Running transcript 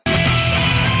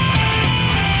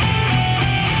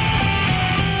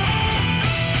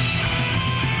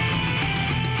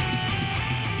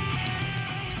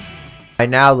Right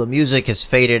now, the music has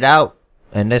faded out,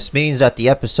 and this means that the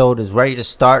episode is ready to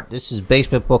start. This is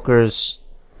Basement Booker's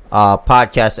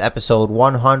podcast episode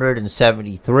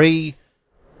 173.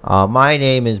 My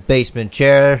name is Basement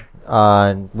Jer,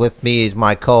 and with me is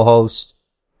my co-host,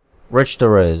 Rich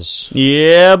Deriz.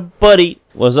 Yeah, buddy.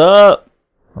 What's up?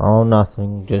 Oh,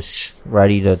 nothing. Just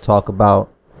ready to talk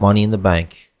about Money in the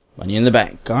Bank. Money in the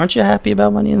Bank. Aren't you happy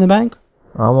about Money in the Bank?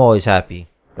 I'm always happy.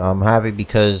 I'm happy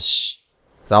because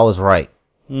I was right.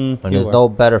 And there's no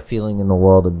better feeling in the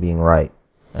world than being right.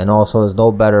 And also, there's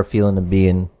no better feeling than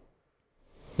being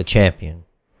the champion.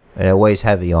 And it weighs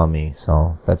heavy on me,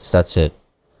 so that's it.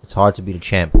 It's hard to be the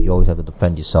champ, but you always have to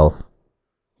defend yourself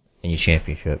in your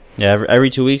championship. Yeah, every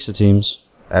 2 weeks it seems.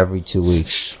 Every 2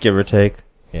 weeks. Give or take.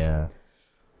 Yeah.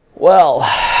 Well,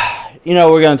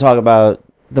 we're going to talk about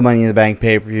the Money in the Bank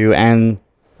pay-per-view and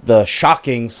the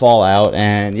shocking fallout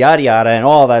and yada yada and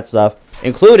all that stuff,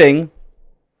 including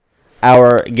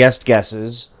our guest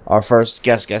guesses, our first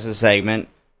guest guesses segment,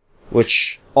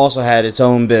 which also had its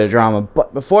own bit of drama.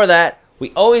 But before that,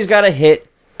 we always got to hit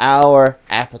our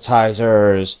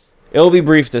appetizers. It'll be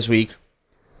brief this week.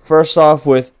 First off,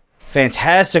 with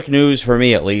fantastic news for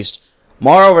me at least,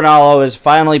 Mauro Ranallo is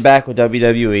finally back with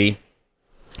WWE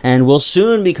and will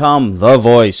soon become the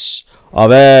voice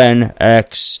of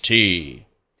NXT.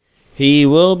 He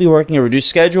will be working a reduced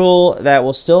schedule that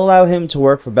will still allow him to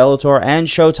work for Bellator and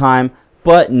Showtime,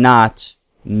 but not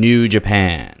New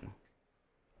Japan.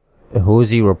 Who is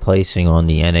he replacing on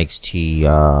the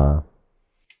NXT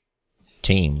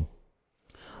team?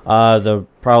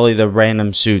 Probably the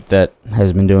random suit that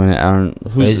has been doing it. I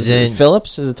don't know. Is it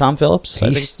Phillips? Is it Tom Phillips?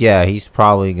 He's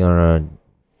probably gonna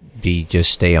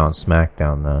just stay on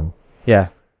SmackDown then. Yeah,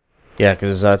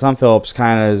 because Tom Phillips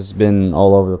kind of has been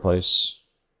all over the place.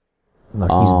 Like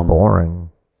he's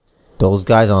boring. Those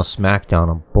guys on SmackDown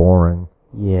are boring.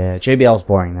 Yeah, JBL's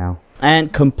boring now.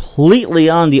 And completely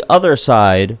on the other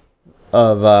side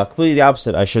of, completely the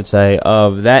opposite, I should say,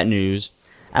 of that news,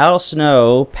 Al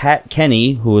Snow, Pat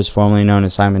Kenny, who was formerly known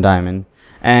as Simon Diamond,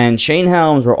 and Shane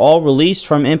Helms were all released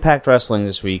from Impact Wrestling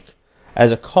this week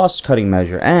as a cost-cutting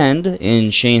measure, and,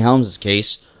 in Shane Helms'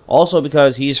 case, also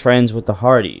because he's friends with the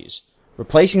Hardys.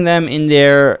 Replacing them in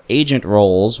their agent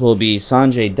roles will be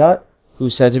Sanjay Dutt,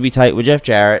 who's said to be tight with Jeff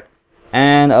Jarrett,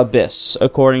 and Abyss,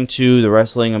 according to the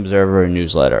Wrestling Observer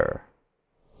newsletter.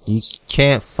 You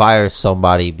can't fire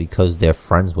somebody because they're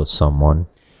friends with someone.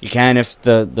 You can if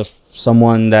the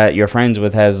someone that you're friends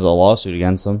with has a lawsuit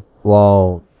against them.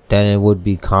 Well, then it would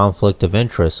be conflict of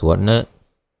interest, wouldn't it?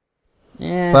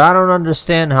 Yeah. But I don't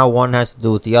understand how one has to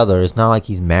do with the other. It's not like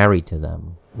he's married to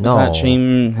them. No. Is that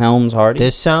Shane Helms Hardy?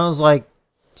 This sounds like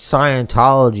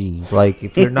Scientology. Like,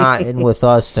 if you're not in with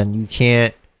us, then you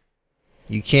can't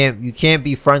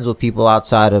be friends with people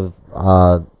outside of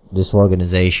this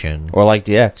organization. Or like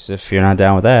DX. If you're not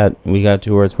down with that, we got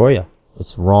 2 words for you.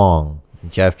 It's wrong.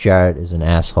 Jeff Jarrett is an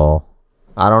asshole.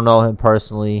 I don't know him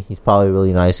personally. He's probably a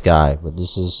really nice guy, but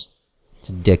it's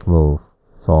a dick move.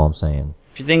 That's all I'm saying.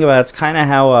 If you think about it, it's kind of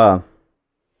how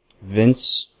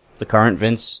Vince, the current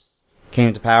Vince,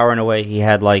 came to power in a way. He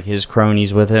had like his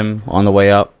cronies with him on the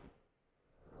way up.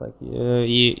 It's like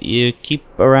you keep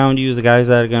around you the guys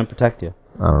that are going to protect you.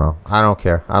 I don't know. I don't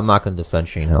care. I'm not going to defend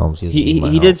Shane Helms.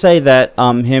 He did say that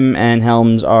him and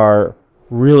Helms are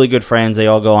really good friends. They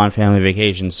all go on family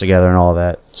vacations together and all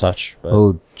that such. But,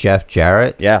 oh, Jeff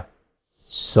Jarrett? Yeah.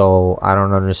 So I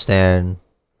don't understand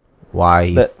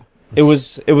why it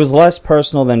was less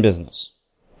personal than business.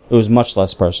 It was much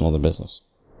less personal than business.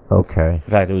 Okay. In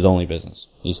fact, it was only business,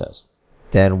 he says.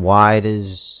 Then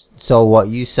so what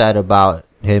you said about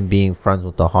him being friends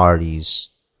with the Hardys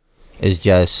is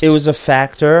just... It was a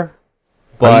factor,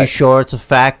 but... Are you sure it's a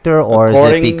factor, or is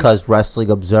it because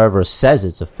Wrestling Observer says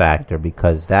it's a factor?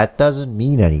 Because that doesn't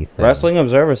mean anything. Wrestling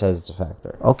Observer says it's a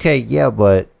factor. Okay, yeah,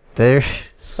 but there...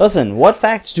 Listen, what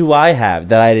facts do I have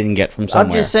that I didn't get from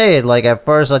somewhere? I'm just saying, like, at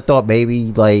first I thought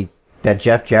maybe, like, that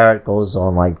Jeff Jarrett goes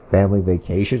on, like, family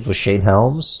vacations with Shane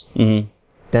Helms. Mm-hmm.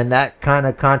 Then that kind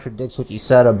of contradicts what you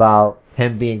said about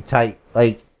him being tight.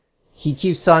 Like, he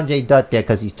keeps Sanjay Dutt there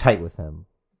because he's tight with him.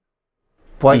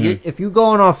 But if you're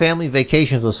going on family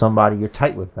vacations with somebody, you're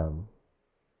tight with them.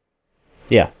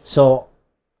 Yeah. So,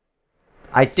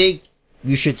 I think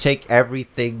you should take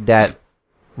everything that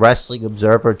Wrestling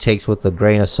Observer takes with a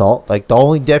grain of salt. Like, the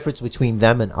only difference between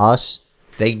them and us,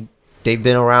 they've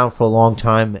been around for a long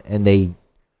time and they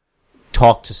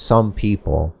talk to some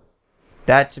people.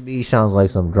 That to me sounds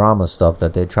like some drama stuff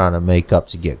that they're trying to make up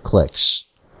to get clicks.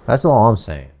 That's all I'm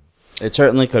saying. It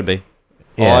certainly could be.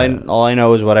 Yeah. All I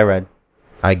know is what I read.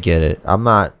 I get it. I'm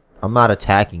not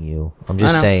attacking you. I'm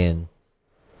just saying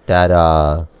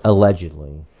that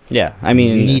allegedly. Yeah, I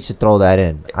mean... You need to throw that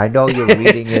in. I know you're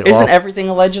reading it Isn't off. everything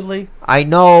allegedly? I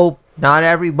know not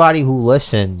everybody who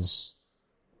listens,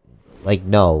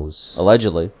 knows.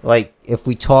 Allegedly. If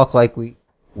we talk like we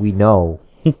know.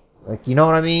 You know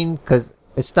what I mean? Because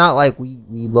it's not like we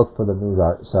look for the news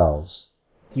ourselves.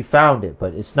 You found it,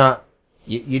 but it's not...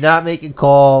 You're not making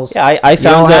calls. Yeah, I found you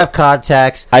don't have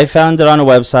contacts. I found it on a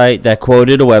website that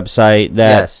quoted a website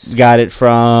that got it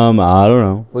from, I don't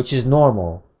know. Which is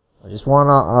normal. I just want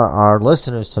our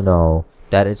listeners to know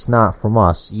that it's not from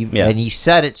us. And he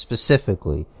said it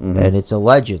specifically. Mm-hmm. And it's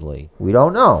allegedly. We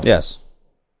don't know. Yes.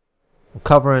 We're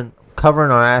covering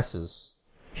our asses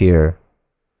here.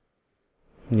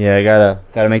 Yeah, I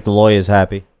gotta make the lawyers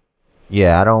happy.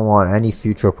 Yeah, I don't want any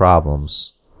future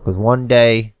problems. Because one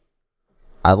day,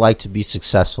 I'd like to be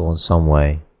successful in some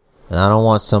way. And I don't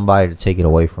want somebody to take it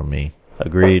away from me.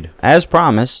 Agreed. As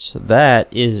promised, that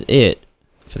is it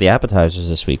for the appetizers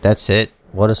this week. That's it.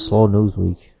 What a slow news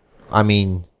week. I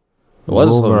mean, it was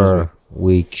a slow news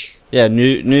week. Yeah,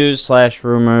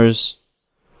 news/rumors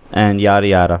and yada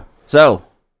yada. So,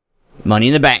 Money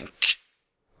in the Bank.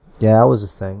 Yeah, that was a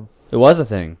thing. It was a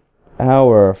thing.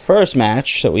 Our first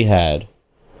match that we had.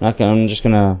 I'm just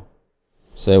gonna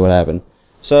say what happened.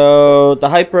 So the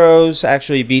Hype Bros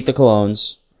actually beat the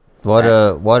Colognes. What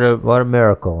a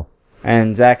miracle.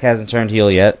 And Zach hasn't turned heel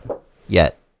yet.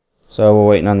 So we're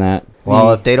waiting on that.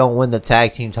 Well, if they don't win the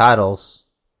tag team titles,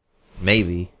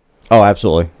 maybe. Oh,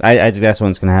 absolutely. I think that's when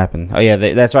it's gonna happen. Oh yeah,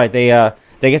 that's right. They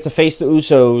get to face the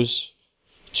Usos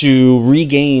to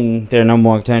regain their number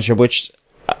one contention, which,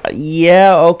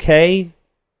 yeah, okay.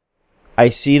 I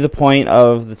see the point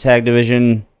of the tag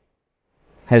division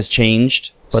has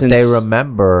changed. But they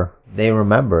remembered,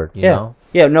 you know?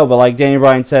 Yeah, no, but like Daniel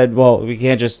Bryan said, well, we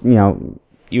can't just,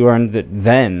 you earned it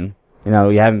then. You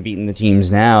haven't beaten the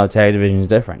teams now. The tag division is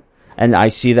different. And I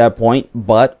see that point,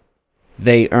 but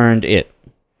they earned it.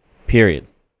 Period.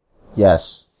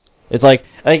 Yes. It's like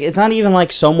it's not even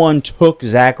like someone took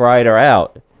Zack Ryder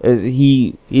out.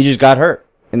 He just got hurt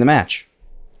in the match.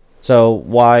 So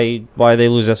why they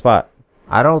lose that spot?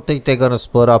 I don't think they're gonna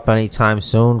split up anytime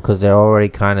soon because they're already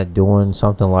kind of doing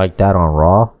something like that on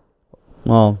Raw.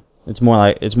 Well, it's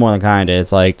more than kinda.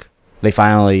 It's like they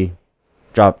finally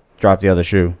dropped the other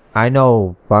shoe. I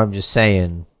know, but I'm just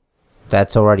saying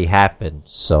that's already happened.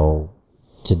 So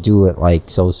to do it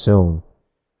so soon,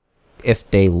 if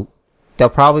they're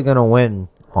probably gonna win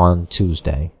on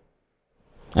Tuesday,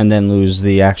 and then lose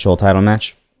the actual title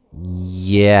match.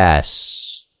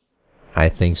 Yes, I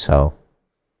think so.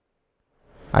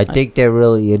 I think they're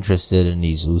really interested in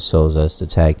these Usos as the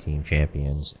tag team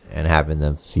champions and having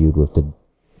them feud with the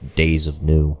Days of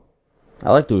New.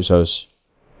 I like the Usos.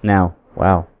 Now,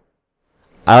 wow.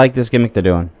 I like this gimmick they're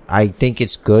doing. I think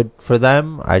it's good for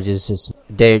them.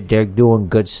 They're doing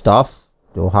good stuff.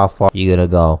 How far are you gonna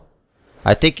go?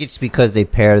 I think it's because they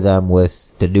pair them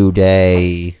with the New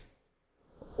Day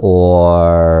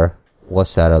or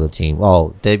what's that other team?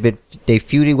 Oh, they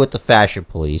feuded with the Fashion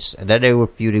Police, and then they were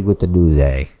feuding with the New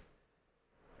Day.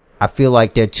 I feel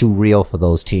like they're too real for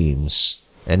those teams,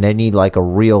 and they need a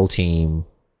real team.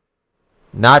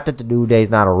 Not that the New Day's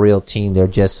not a real team; they're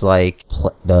just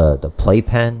the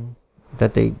playpen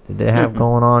that they have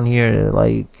going on here.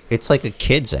 It's like a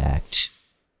kids act.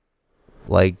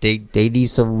 They need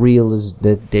some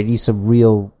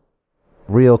real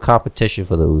competition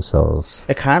for the Usos.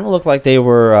 It kind of looked like they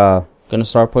were going to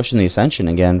start pushing the Ascension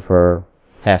again for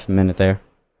half a minute there.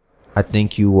 I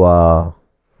think you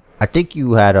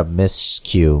had a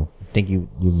miscue. I think you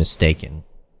mistaken.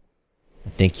 I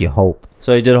think you hope.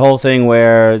 So they did a whole thing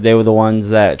where they were the ones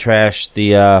that trashed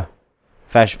the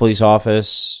Fashion Police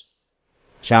office,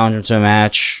 challenged them to a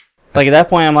match. At that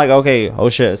point, I'm like, okay, oh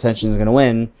shit, Ascension's going to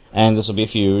win, and this will be a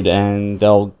feud, and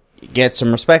they'll get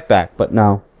some respect back. But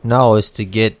no. No, it's to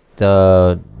get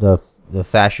the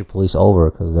Fashion Police over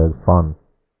because they're fun.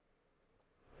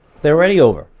 They're already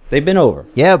over. They've been over.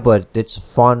 Yeah, but it's a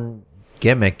fun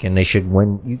gimmick, and they should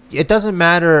win. It doesn't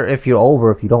matter if you're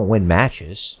over if you don't win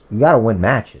matches. You got to win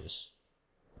matches.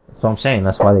 That's what I'm saying.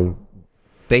 That's why they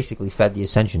basically fed the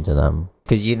Ascension to them,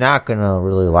 because you're not gonna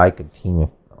really like a team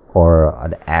or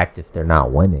an act if they're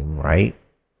not winning, right?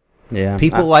 Yeah.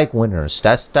 People like winners.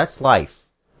 That's life.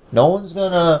 No one's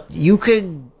gonna. You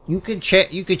can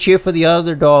cheer for the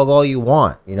underdog all you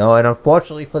want, and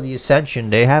unfortunately for the Ascension,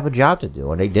 they have a job to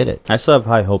do, and they did it. I still have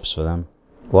high hopes for them.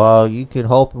 Well, you can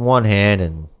hope in one hand,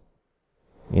 and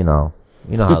you know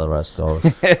how the rest goes.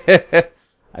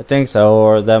 I think so,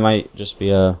 or that might just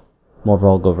be a more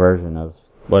vulgar version of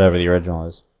whatever the original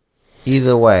is.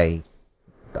 Either way,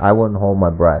 I wouldn't hold my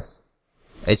breath.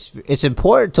 It's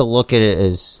important to look at it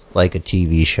as like a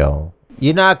TV show.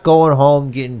 You're not going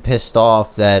home getting pissed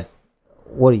off that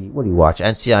what do you watch?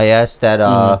 NCIS,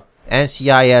 that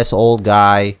NCIS old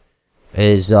guy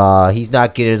is he's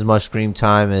not getting as much screen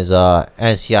time as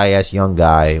NCIS young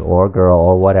guy or girl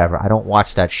or whatever. I don't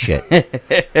watch that shit.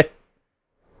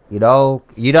 You know,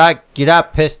 you're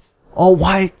not pissed. Oh,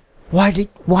 why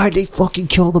they fucking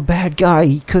kill the bad guy?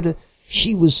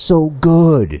 He was so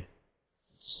good.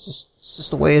 It's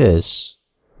just the way it is.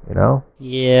 You know?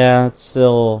 Yeah, it's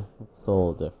still a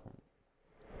little different.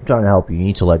 I'm trying to help you. You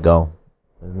need to let go.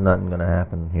 There's nothing gonna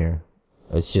happen here.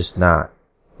 It's just not.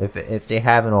 If they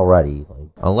haven't already, like,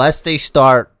 unless they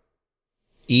start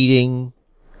eating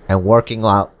and working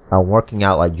out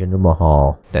like Jinder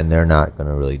Mahal, then they're not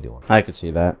gonna really do it. I could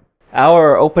see that.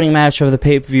 Our opening match of the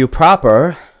pay-per-view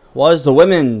proper was the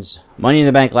women's Money in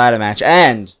the Bank ladder match,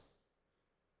 and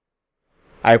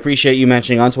I appreciate you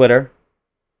mentioning on Twitter,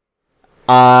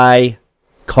 I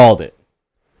called it.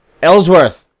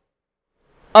 Ellsworth,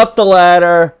 up the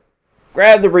ladder,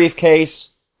 grabbed the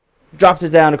briefcase, dropped it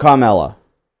down to Carmella.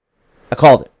 I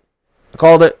called it.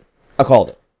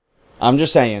 I'm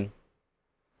just saying,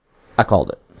 I called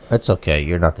it. It's okay.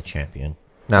 You're not the champion.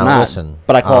 Now listen.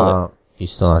 But I called it. You're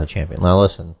still not the champion. Now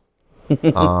listen.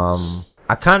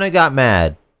 I kind of got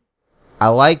mad. I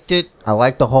liked it. I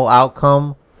liked the whole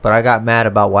outcome, but I got mad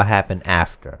about what happened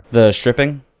after. The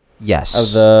stripping? Yes.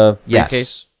 Of the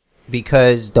briefcase? Yes.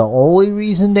 Because the only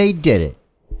reason they did it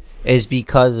is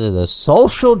because of the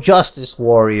social justice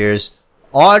warriors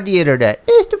on the internet.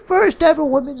 It's the first ever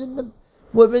women's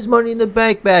Money in the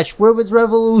Bank match. Women's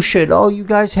revolution. Oh, you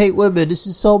guys hate women. This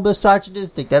is so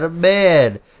misogynistic that a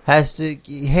man has to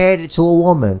hand it to a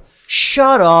woman.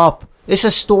 Shut up. It's a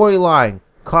storyline.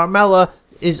 Carmella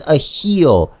is a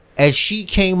heel, and she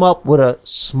came up with a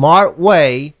smart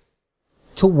way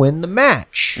to win the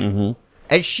match. Mm-hmm.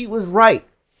 And she was right.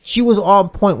 She was on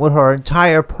point with her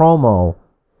entire promo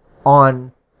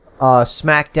on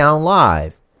SmackDown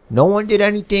Live. No one did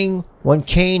anything when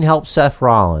Kane helped Seth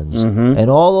Rollins. Mm-hmm. And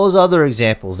all those other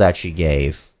examples that she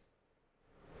gave.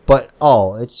 But,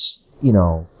 it's,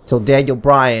 so Daniel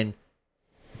Bryan,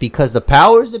 because the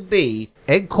powers that be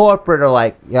in corporate are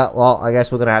like, yeah, well, I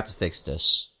guess we're going to have to fix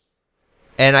this.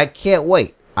 And I can't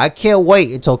wait. I can't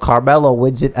wait until Carmella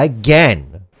wins it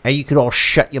again. And you can all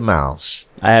shut your mouths.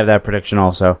 I have that prediction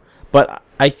also. But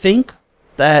I think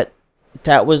that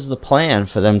was the plan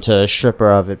for them to strip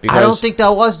her of it. Because I don't think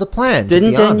that was the plan,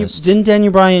 didn't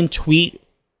Daniel Bryan tweet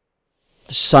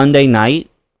Sunday night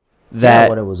that... Yeah,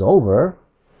 when it was over.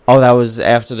 Oh, that was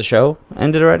after the show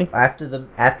ended already? After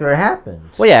it happened.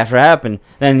 Well, yeah, after it happened.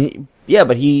 Then,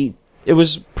 it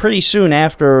was pretty soon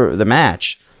after the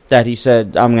match that he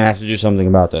said, I'm going to have to do something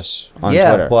about this on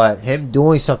Twitter. Yeah, but him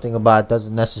doing something about it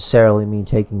doesn't necessarily mean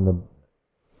taking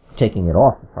it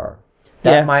off of her.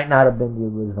 That might not have been the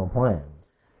original plan.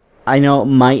 I know it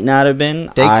might not have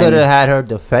been. They could have had her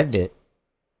defend it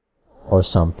or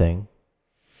something.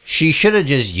 She should have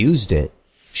just used it.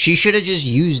 She should have just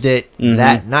used it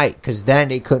that night, because then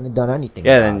they couldn't have done anything.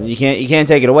 Yeah, then you can't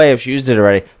take it away if she used it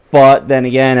already. But then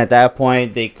again, at that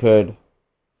point, they could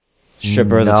strip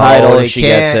her of the title if she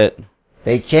gets it.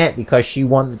 They can't, because she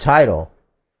won the title.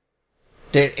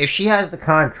 If she has the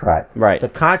contract, right, the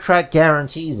contract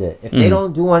guarantees it. If they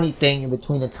don't do anything in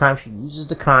between the time she uses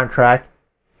the contract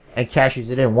and cashes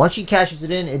it in, once she cashes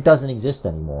it in, it doesn't exist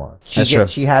anymore.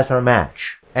 She has her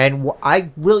match. And I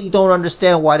really don't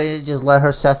understand why they didn't just let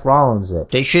her Seth Rollins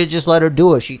it. They should have just let her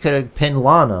do it. She could have pinned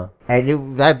Lana,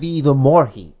 and that'd be even more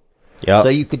heat. Yep. So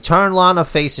you could turn Lana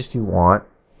face if you want.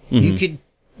 Mm-hmm.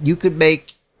 You could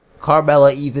make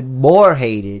Carmella even more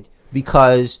hated,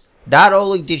 because not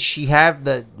only did she have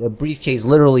the briefcase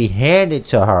literally handed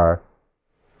to her,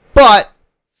 but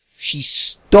she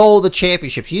stole the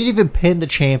championship. She didn't even pin the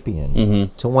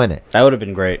champion to win it. That would have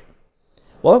been great.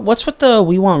 What's with the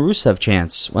 "We Want Rusev"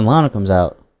 chants when Lana comes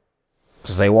out?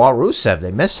 Because they want Rusev.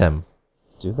 They miss him.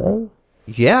 Do they?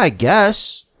 Yeah, I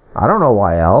guess. I don't know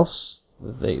why else.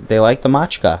 They like the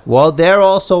Machka. Well, they're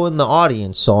also in the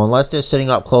audience, so unless they're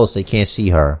sitting up close, they can't see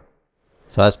her.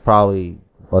 So that's probably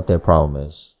what their problem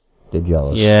is. They're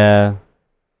jealous. Yeah.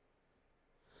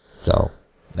 So,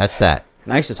 that's that.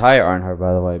 Nice attire on her,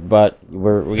 by the way, but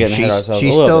we're getting ahead of ourselves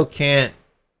She still can't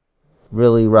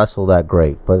really wrestle that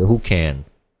great, but who can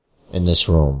in this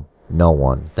room? No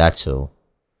one. That's who.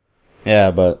 Yeah,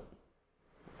 but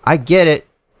I get it,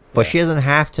 but she doesn't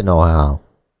have to know how.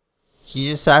 She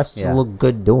just has to look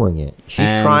good doing it. She's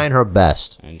trying her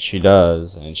best. And she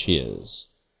does, and she is.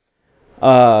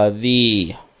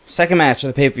 The second match of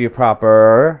the pay-per-view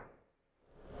proper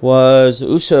was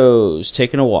Usos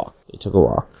taking a walk. They took a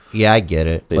walk. Yeah, I get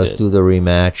it. They Let's did. do the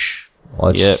rematch.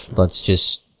 Let's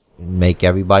just make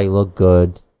everybody look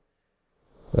good.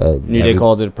 New Day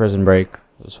called it a prison break.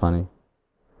 It was funny.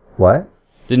 What?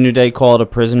 Did New Day call it a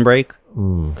prison break?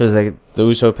 Mm. Because the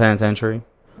Uso Penitentiary.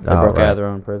 They broke out of their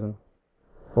own prison.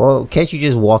 Well, can't you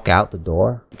just walk out the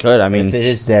door? Could, I mean... If it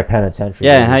is their penitentiary,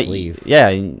 yeah, they just leave. Yeah,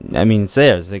 I mean, it's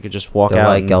theirs. They could just walk They're out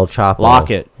like and El Chapo. lock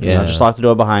it. Yeah. You know, just lock the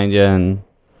door behind you and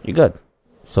you're good.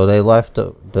 So they left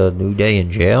the New Day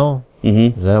in jail?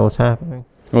 Mm-hmm. Is that what's happening?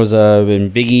 It was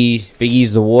in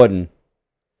Biggie's the Warden.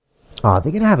 Oh,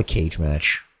 they're going to have a cage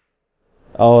match.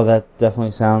 Oh, that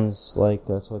definitely sounds like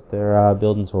that's what they're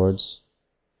building towards.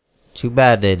 Too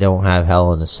bad they don't have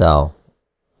Hell in a Cell.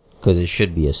 Because it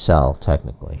should be a cell,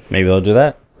 technically. Maybe they'll do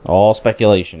that. All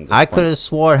speculation. I could have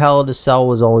swore Hell in a Cell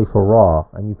was only for Raw,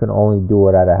 and you can only do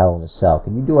it at a Hell in a Cell.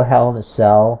 Can you do a Hell in a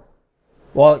Cell?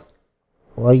 Well,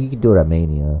 you can do it at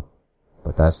Mania,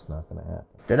 but that's not going to happen.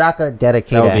 They're not going to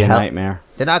dedicate that would be a nightmare.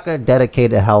 They're not going to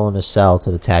dedicate a Hell in a Cell to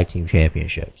the Tag Team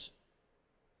Championships.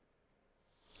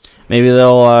 Maybe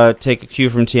they'll take a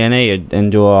cue from TNA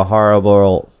and do a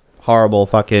horrible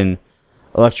fucking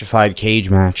electrified cage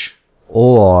match.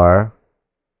 Or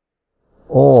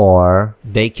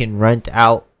they can rent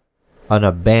out an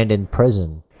abandoned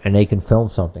prison and they can film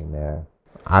something there.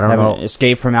 I don't know. An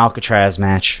Escape from Alcatraz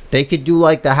match. They could do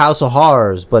like the House of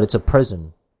Horrors, but it's a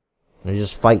prison. They're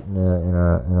just fighting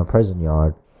in a prison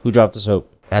yard. Who dropped the soap?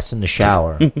 That's in the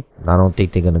shower. I don't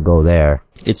think they're gonna go there.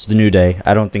 It's the New Day.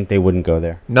 I don't think they wouldn't go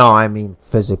there. No, I mean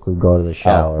physically go to the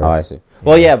shower. Oh, I see.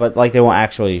 Well, yeah, but like they won't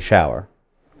actually shower.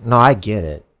 No, I get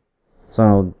it.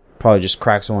 So probably just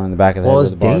crack someone in the back of the head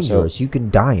with a bar of soap. Well, it's dangerous. You can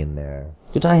die in there.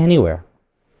 You could die anywhere.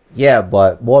 Yeah,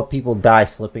 but more people die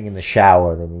slipping in the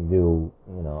shower than you do,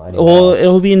 anywhere Well, else.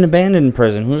 it'll be an abandoned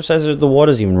prison. Who says that the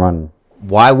water's even running?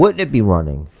 Why wouldn't it be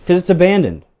running? Because it's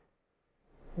abandoned.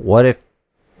 What if...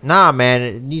 Nah, man,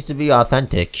 it needs to be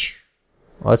authentic.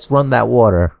 Let's run that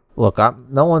water. Look,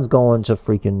 no one's going to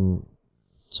freaking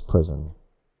prison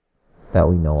that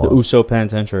we know The of. Uso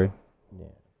Penitentiary.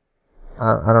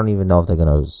 I don't even know if they're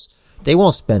gonna... They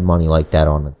won't spend money like that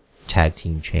on a tag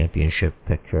team championship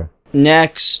picture.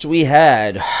 Next, we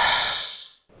had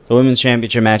the Women's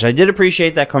Championship match. I did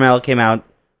appreciate that Carmella came out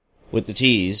with the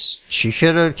tease. She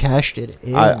should have cashed it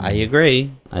in. I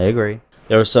agree.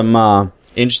 There were some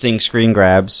interesting screen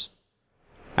grabs.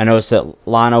 I noticed that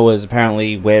Lana was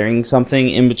apparently wearing something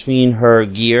in between her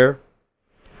gear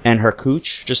and her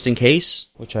cooch, just in case,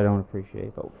 which I don't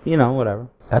appreciate, but, whatever.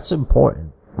 That's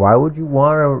important. Why would you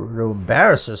want to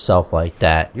embarrass yourself like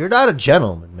that? You're not a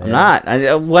gentleman, man. I'm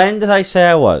not. When did I say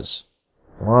I was?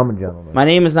 Well, I'm a gentleman. My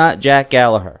name is not Jack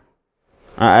Gallagher.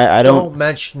 I don't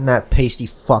mention that pasty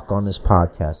fuck on this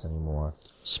podcast anymore.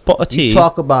 Spotty. You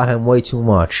talk about him way too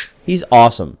much. He's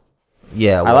awesome.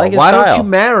 Yeah, I like his why style. don't you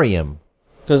marry him?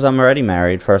 Because I'm already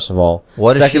married, first of all.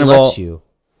 What if she lets you?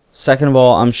 Second of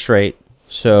all, I'm straight,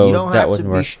 so you don't that have wouldn't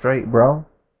to work. be straight, bro.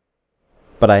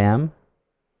 But I am?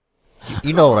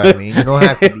 You know what I mean. You don't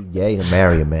have to be gay to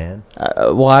marry a man.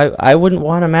 Well, I wouldn't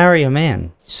want to marry a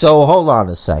man. So, hold on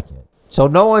a second. So,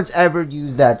 no one's ever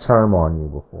used that term on you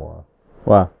before.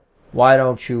 What? Why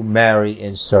don't you marry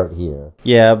insert here?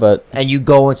 Yeah, but... And you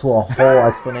go into a whole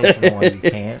explanation on why you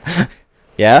can't.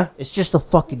 Yeah? It's just a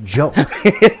fucking joke.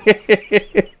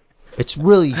 It's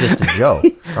really just a joke.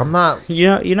 I'm not...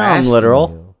 You know I'm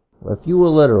literal. You. If you were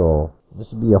literal,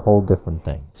 this would be a whole different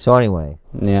thing. So anyway.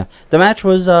 Yeah. The match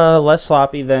was less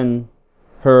sloppy than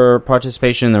her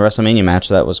participation in the WrestleMania match.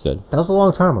 So that was good. That was a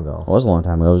long time ago. It was a long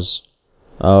time ago. It was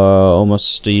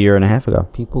almost a year and a half ago.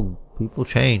 People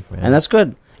change, man. And that's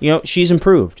good. She's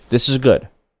improved. This is good.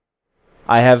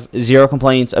 I have zero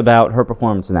complaints about her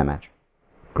performance in that match.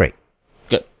 Great.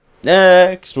 Good.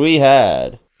 Next, we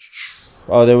had...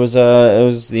 Oh, it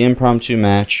was the impromptu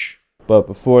match. But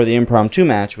before the impromptu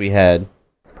match, we had...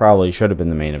 Probably should have been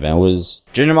the main event. It was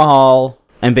Jinder Mahal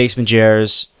and Basement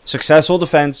Jer's successful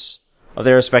defense of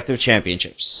their respective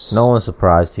championships. No one's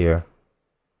surprised here.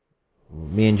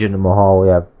 Me and Jinder Mahal, we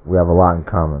have a lot in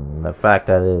common. The fact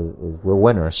that is we're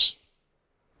winners.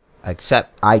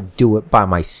 Except I do it by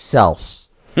myself.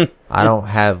 I don't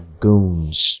have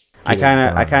goons. I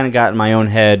kind of got in my own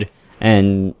head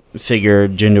and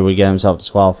figured Jinder would get himself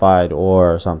disqualified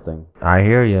or something. I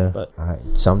hear you. But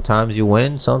sometimes you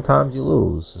win, sometimes you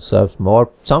lose. So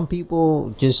some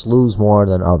people just lose more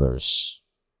than others.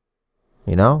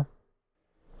 Talk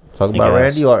about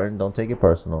Randy Orton. Don't take it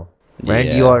personal.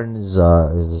 Randy Orton is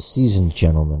a seasoned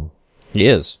gentleman. He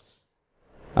is.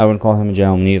 I wouldn't call him a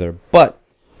gentleman either. But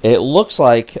it looks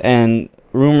like, and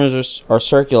rumors are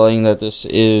circulating that this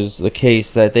is the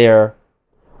case, that they are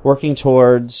working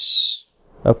towards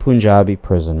a Punjabi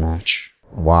prison match.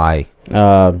 Why?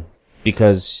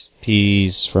 Because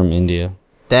he's from India.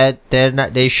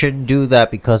 They shouldn't do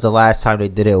that because the last time they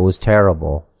did it was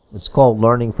terrible. It's called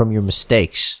learning from your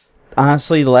mistakes.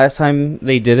 Honestly, the last time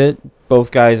they did it,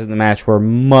 both guys in the match were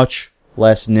much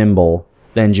less nimble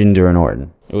than Jinder and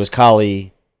Orton. It was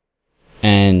Khali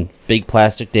and Big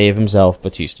Plastic Dave himself,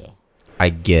 Batista. I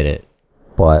get it,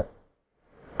 but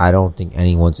I don't think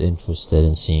anyone's interested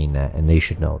in seeing that, and they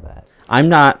should know that. I'm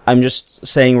not. I'm just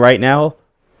saying right now,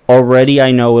 already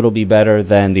I know it'll be better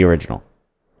than the original.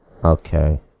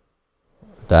 Okay.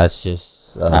 That's just,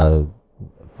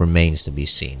 remains to be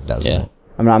seen, doesn't it?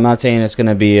 I'm not saying it's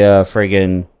gonna be a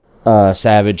friggin'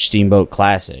 Savage Steamboat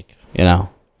classic, you know?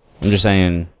 I'm just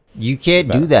saying... You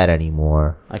can't do that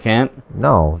anymore. I can't?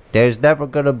 No. There's never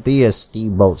gonna be a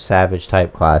Steamboat Savage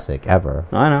type classic, ever.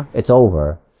 I know. It's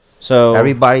over. So...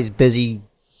 Everybody's busy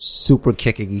super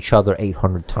kicking each other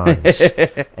 800 times.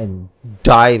 And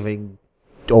diving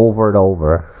over and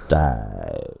over.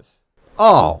 Dive.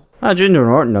 Oh! Jinder and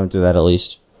Orton don't do that, at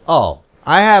least. Oh.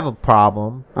 I have a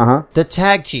problem. Uh-huh. The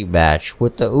tag team match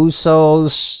with the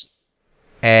Usos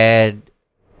and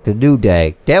the New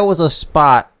Day. There was a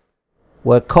spot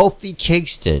where Kofi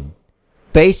Kingston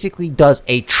basically does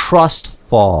a trust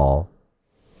fall.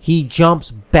 He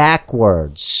jumps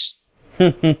backwards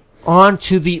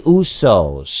onto the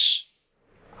Usos.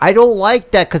 I don't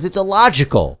like that because it's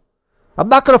illogical. I'm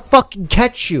not gonna fucking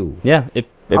catch you. Yeah, it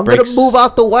I'm breaks, gonna move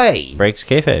out the way. Breaks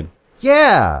kayfabe.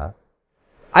 Yeah.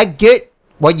 I get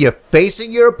when you're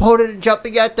facing your opponent and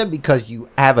jumping at them because you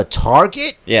have a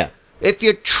target. Yeah. If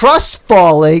you're trust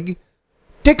falling,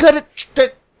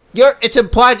 it's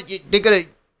implied that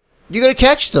you're gonna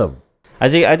catch them. I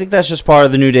think that's just part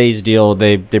of the New Day's deal.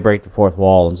 They break the fourth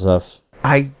wall and stuff.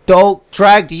 I don't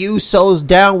drag the Usos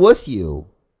down with you.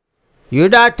 You're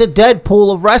not the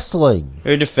Deadpool of wrestling.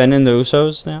 Are you defending the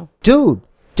Usos now? Dude,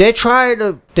 they're trying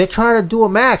to do a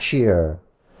match here.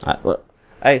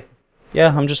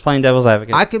 I'm just playing devil's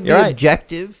advocate. I can be You're right.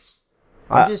 objective.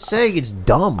 I'm just saying it's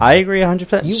dumb. I agree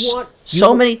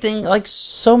 100%. Many things, like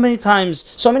so many times,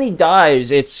 so many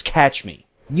dives, it's catch me.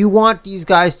 You want these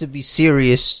guys to be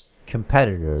serious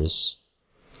competitors,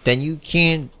 then you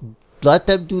can't let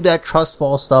them do that trust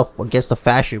fall stuff against the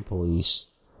Fashion Police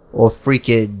or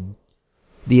freaking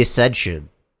the Ascension.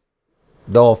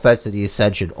 No offense to the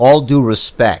Ascension. All due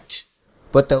respect.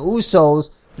 But the Usos,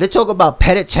 they talk about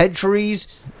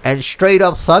penitentiaries and straight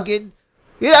up thugging.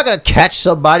 You're not gonna catch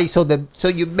somebody so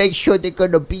you make sure they're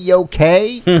gonna be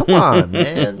okay. Come on,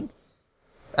 man.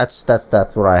 That's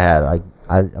what I had.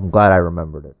 I'm glad I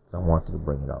remembered it. I wanted to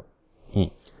bring it up.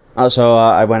 So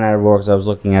I went out of work because I was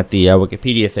looking at the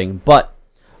Wikipedia thing. But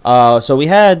so we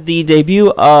had the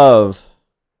debut of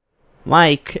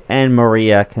Mike and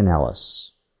Maria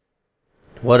Kanellis.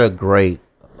 What a great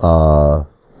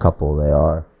couple they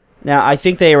are. Now I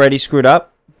think they already screwed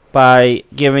up by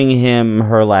giving him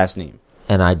her last name.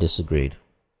 And I disagreed.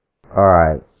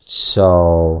 Alright,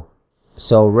 so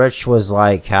Rich was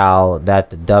like how that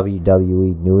the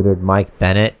WWE neutered Mike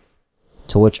Bennett,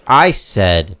 to which I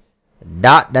said,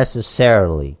 not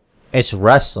necessarily. It's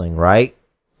wrestling, right?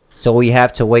 So we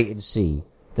have to wait and see.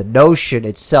 The notion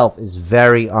itself is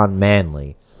very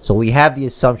unmanly. So we have the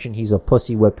assumption he's a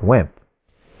pussy-whipped wimp.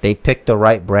 They picked the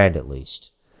right brand at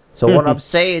least. So what I'm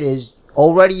saying is,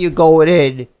 already you're going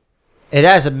in, and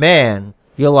as a man,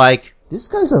 you're like, this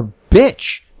guy's a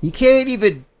bitch. He can't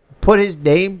even put his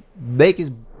name, make his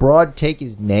broad take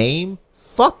his name.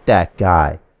 Fuck that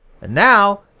guy. And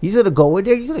now, he's gonna go in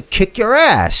there, he's gonna kick your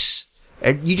ass.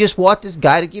 And you just want this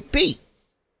guy to get beat.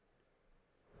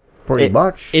 Pretty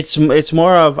much. It's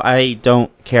more of, I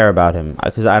don't care about him,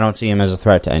 because I don't see him as a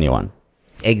threat to anyone.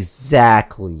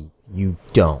 Exactly. You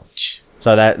don't.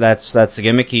 So that's the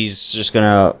gimmick. He's just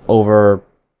gonna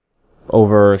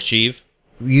overachieve.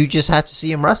 You just have to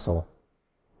see him wrestle.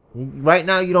 Right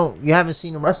now, you haven't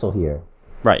seen him wrestle here.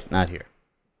 Right, not here.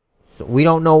 So we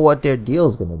don't know what their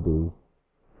deal's gonna be.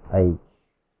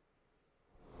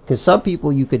 Cause some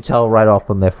people you could tell right off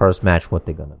from their first match what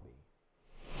they're gonna be.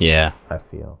 Yeah. I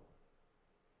feel.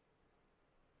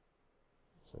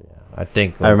 So yeah, I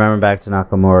think. I remember back to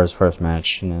Nakamura's first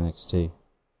match in NXT.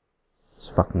 It's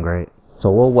fucking great. So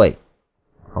we'll wait.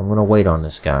 I'm gonna wait on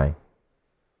this guy.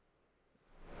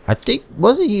 I think,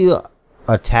 wasn't he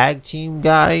a tag team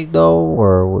guy though,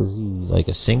 or was he like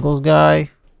a singles guy?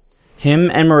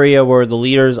 Him and Maria were the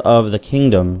leaders of the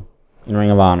Kingdom in Ring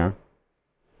of Honor,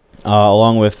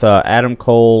 along with Adam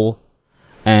Cole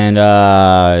and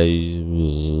I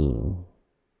don't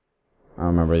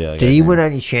remember the other. Did he win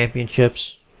any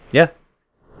championships? Yeah.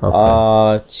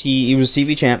 Okay. He was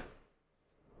TV champ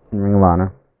in Ring of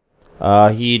Honor.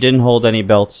 He didn't hold any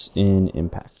belts in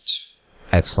Impact.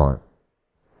 Excellent.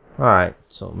 Alright,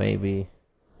 so maybe...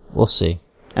 We'll see.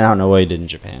 And I don't know what he did in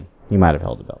Japan. He might have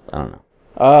held a belt. I don't know.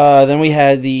 Then we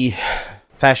had the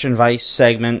Fashion Vice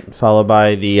segment, followed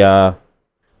by the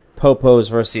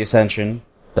Popos versus the Ascension.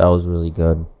 That was really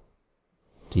good.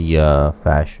 The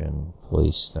fashion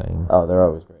police thing. Oh, they're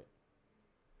always great.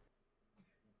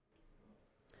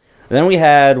 And then we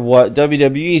had what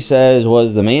WWE says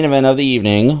was the main event of the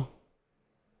evening,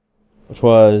 which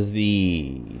was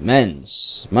the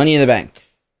men's Money in the Bank.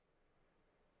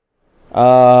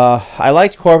 I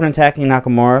liked Corbin attacking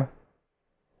Nakamura.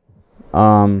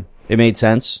 It made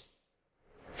sense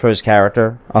for his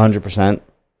character, 100%.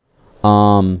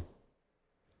 Some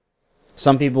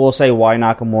people will say, why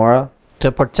Nakamura?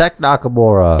 To protect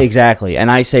Nakamura. Exactly, and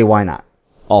I say, why not?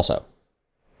 Also.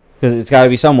 Because it's gotta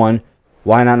be someone.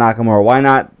 Why not Nakamura? Why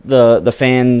not the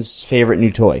fans' favorite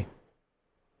new toy?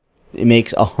 It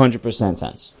makes 100%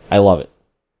 sense. I love it.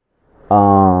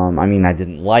 I mean, I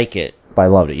didn't like it, but I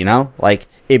loved it, you know? Like,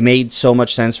 it made so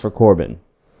much sense for Corbin.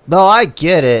 No, I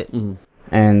get it.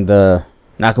 Mm-hmm. And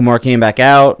Nakamura came back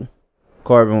out. Him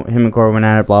and Corbin went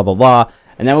at it, blah, blah, blah.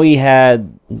 And then we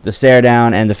had the stare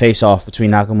down and the face off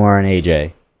between Nakamura and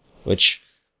AJ, which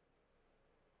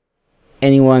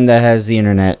anyone that has the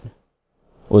internet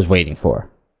was waiting for.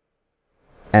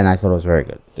 And I thought it was very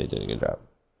good. They did a good job.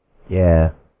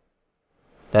 Yeah.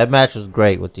 That match was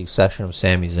great with the exception of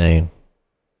Sami Zayn.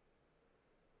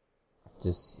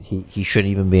 Just he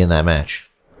shouldn't even be in that match.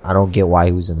 I don't get why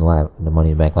he was in the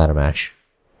Money in the Bank ladder match.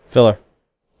 Filler.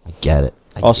 I get it.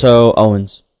 Also,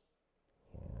 Owens.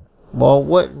 Well,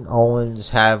 wouldn't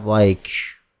Owens have, like,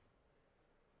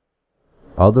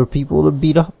 other people to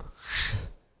beat up?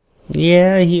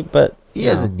 Yeah, but... He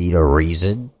doesn't need a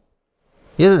reason.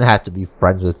 He doesn't have to be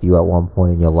friends with you at one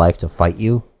point in your life to fight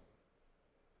you.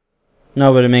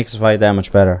 No, but it makes the fight that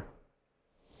much better.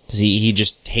 Because he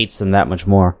just hates them that much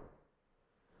more.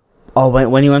 Oh,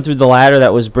 when he went through the ladder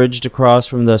that was bridged across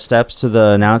from the steps to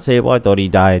the announce table, I thought he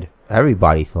died.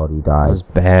 Everybody thought he died. It was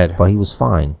bad. But he was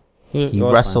fine. He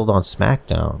wrestled fine on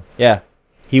SmackDown. Yeah.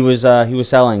 He was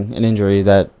selling an injury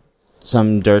that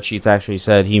some dirt sheets actually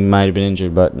said he might have been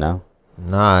injured, but no.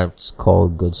 Nah, it's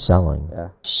called good selling. Yeah.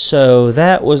 So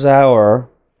that was our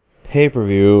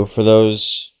pay-per-view. For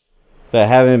those that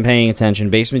haven't been paying attention,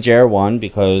 Basement Jer won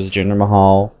because Jinder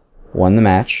Mahal won the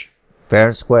match. Fair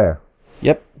and square.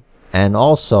 Yep. And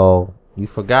also, you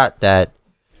forgot that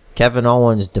Kevin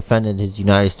Owens defended his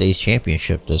United States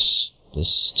Championship this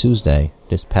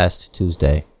past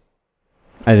Tuesday.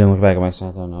 I didn't look back at my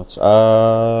SmackDown notes.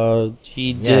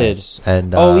 He did. Yes,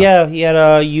 and he had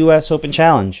a U.S. Open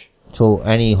Challenge. To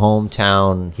any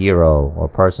hometown hero or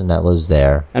person that lives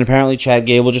there. And apparently Chad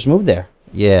Gable just moved there.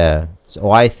 Yeah.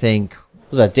 So I think...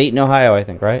 Was that Dayton, Ohio, I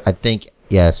think, right?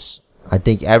 Yes. I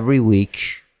think every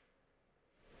week,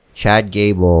 Chad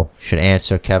Gable should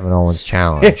answer Kevin Owens'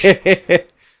 challenge.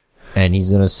 And he's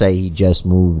going to say he just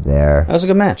moved there. That was a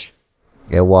good match.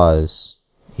 It was.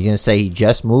 He's going to say he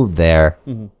just moved there.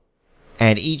 Mm-hmm.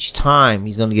 And each time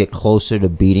he's going to get closer to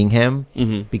beating him.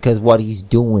 Mm-hmm. Because what he's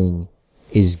doing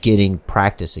is getting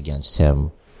practice against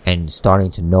him and starting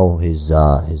to know his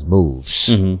moves.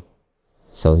 Mm-hmm.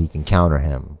 So he can counter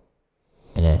him.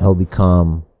 And then he'll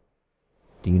become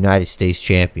the United States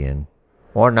champion.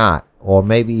 Or not. Or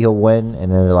maybe he'll win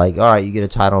and then they're like, alright, you get a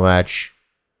title match.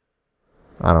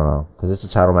 I don't know. Because it's a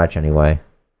title match anyway.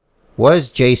 Where's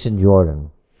Jason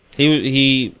Jordan?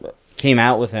 He came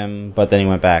out with him, but then he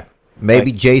went back.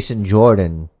 Maybe Jason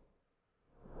Jordan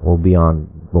will be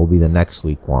the next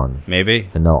week one. Maybe.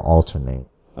 And they'll alternate.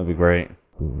 That'd be great.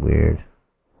 Be weird.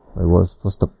 Wait,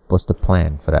 what's the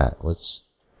plan for that?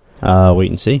 Wait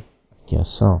and see. Guess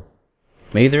so.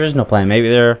 Maybe there is no plan. Maybe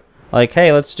they're like,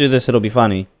 hey, let's do this, it'll be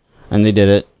funny. And they did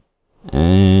it.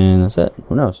 And that's it.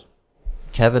 Who knows?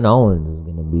 Kevin Owens is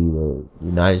going to be the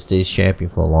United States champion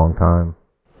for a long time.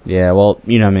 Yeah, well,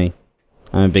 you know me.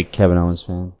 I'm a big Kevin Owens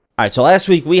fan. Alright, so last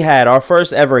week we had our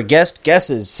first ever guest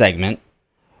guesses segment,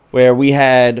 where we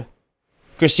had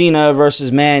Christina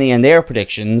versus Manny and their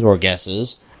predictions, or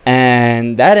guesses,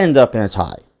 and that ended up in a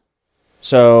tie.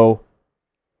 So,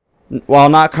 while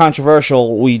not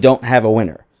controversial, we don't have a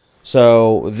winner.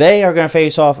 So, they are going to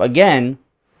face off again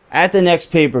at the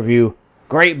next pay-per-view,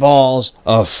 Great Balls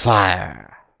of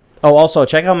Fire. Oh, also,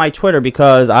 check out my Twitter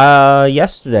because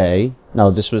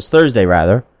this was Thursday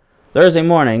rather. Thursday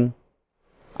morning,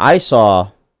 I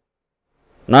saw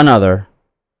none other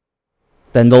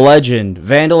than the legend,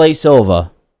 Vandalay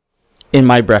Silva, in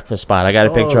my breakfast spot. I got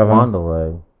a picture of him.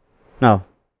 Vandalay. No.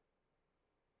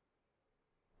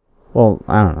 Well,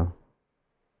 I don't know.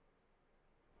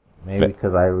 Maybe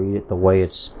because I read it the way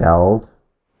it's spelled.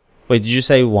 Wait, did you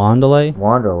say Wanderlei?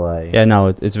 Wanderlei. Yeah, no,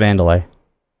 it's Vandelay.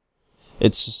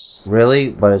 It's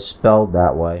Really? But it's spelled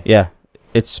that way. yeah,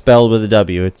 it's spelled with a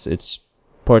W. It's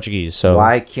Portuguese, so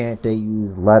Why can't they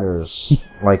use letters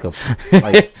like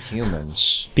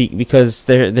humans? because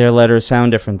their letters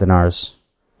sound different than ours.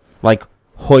 Like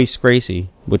Hoist Gracie,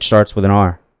 which starts with an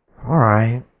R. All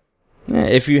right. Yeah,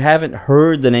 if you haven't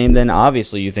heard the name, then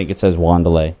obviously you think it says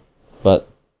Wandelay, but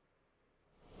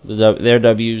their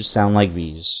W's sound like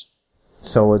V's.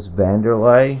 So it's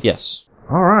Vanderlei? Yes.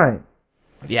 All right.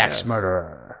 The Axe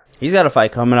Murderer. He's got a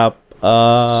fight coming up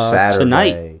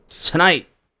Saturday. tonight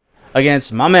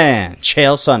against my man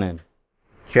Chael Sonnen.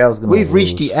 Chael's gonna We've lose.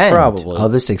 reached the end Probably.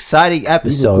 of this exciting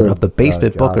episode of the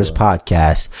Basement Bookers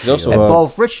podcast. He's also And a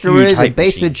both Rich huge Deriz hype and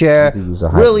Basement machine. Jer He's a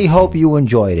hype really machine. hope you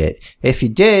enjoyed it. If you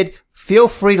did, feel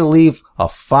free to leave a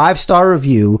 5-star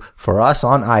review for us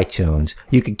on iTunes.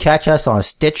 You can catch us on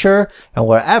Stitcher and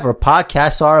wherever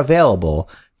podcasts are available.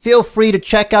 Feel free to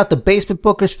check out the Basement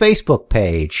Bookers Facebook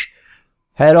page.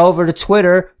 Head over to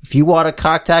Twitter. If you want to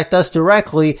contact us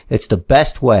directly, it's the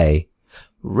best way.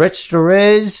 Rich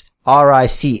Deriz,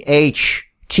 RichTheriz,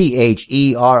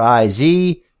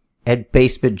 and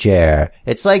Basement Jer.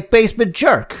 It's like Basement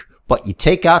Jerk, but you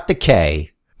take out the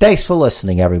K. Thanks for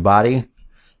listening, everybody.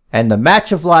 And the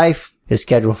match of life is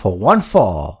scheduled for one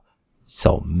fall,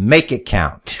 so make it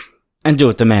count. And do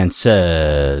what the man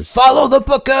says. Follow the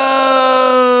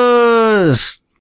bookers!